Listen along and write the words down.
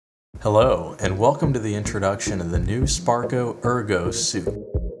Hello, and welcome to the introduction of the new Sparco Ergo suit.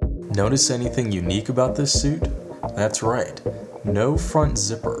 Notice anything unique about this suit? That's right, no front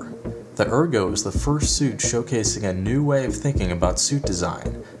zipper. The Ergo is the first suit showcasing a new way of thinking about suit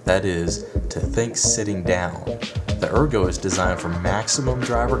design, that is, to think sitting down. The Ergo is designed for maximum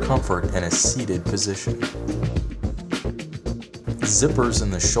driver comfort in a seated position. Zippers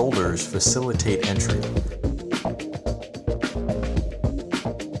in the shoulders facilitate entry.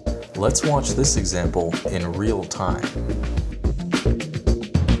 Let's watch this example in real time.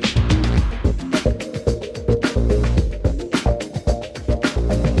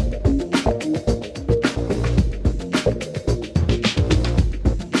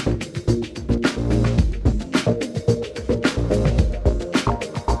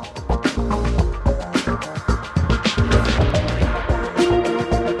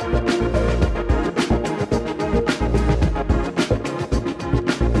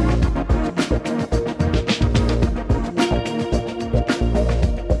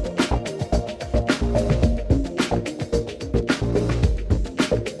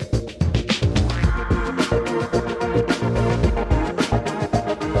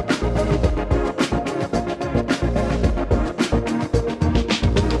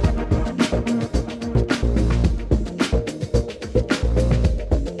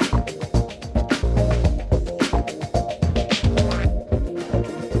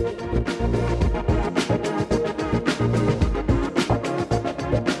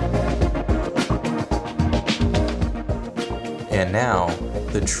 And now,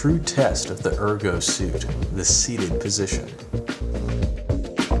 the true test of the Ergo suit, the seated position.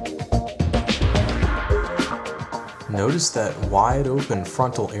 Notice that wide open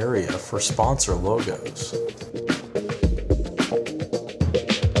frontal area for sponsor logos.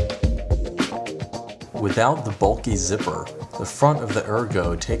 Without the bulky zipper, the front of the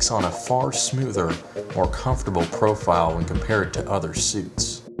Ergo takes on a far smoother, more comfortable profile when compared to other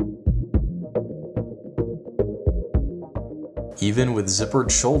suits. Even with zippered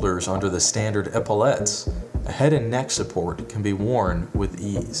shoulders under the standard epaulettes, a head and neck support can be worn with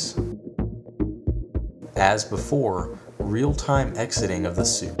ease. As before, real-time exiting of the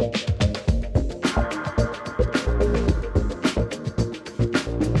suit.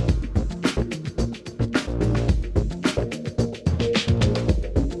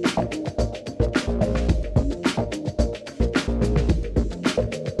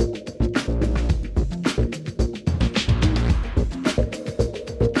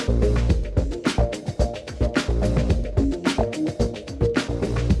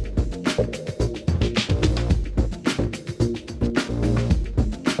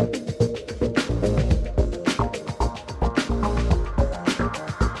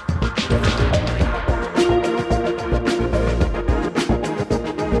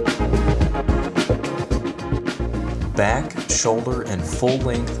 Back, shoulder, and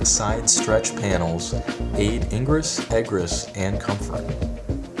full-length side stretch panels aid ingress, egress, and comfort.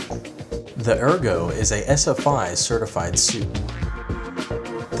 The Ergo is a SFI certified suit.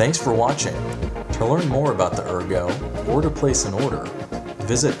 Thanks for watching. To learn more about the Ergo or to place an order,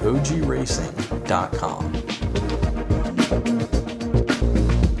 visit ogracing.com.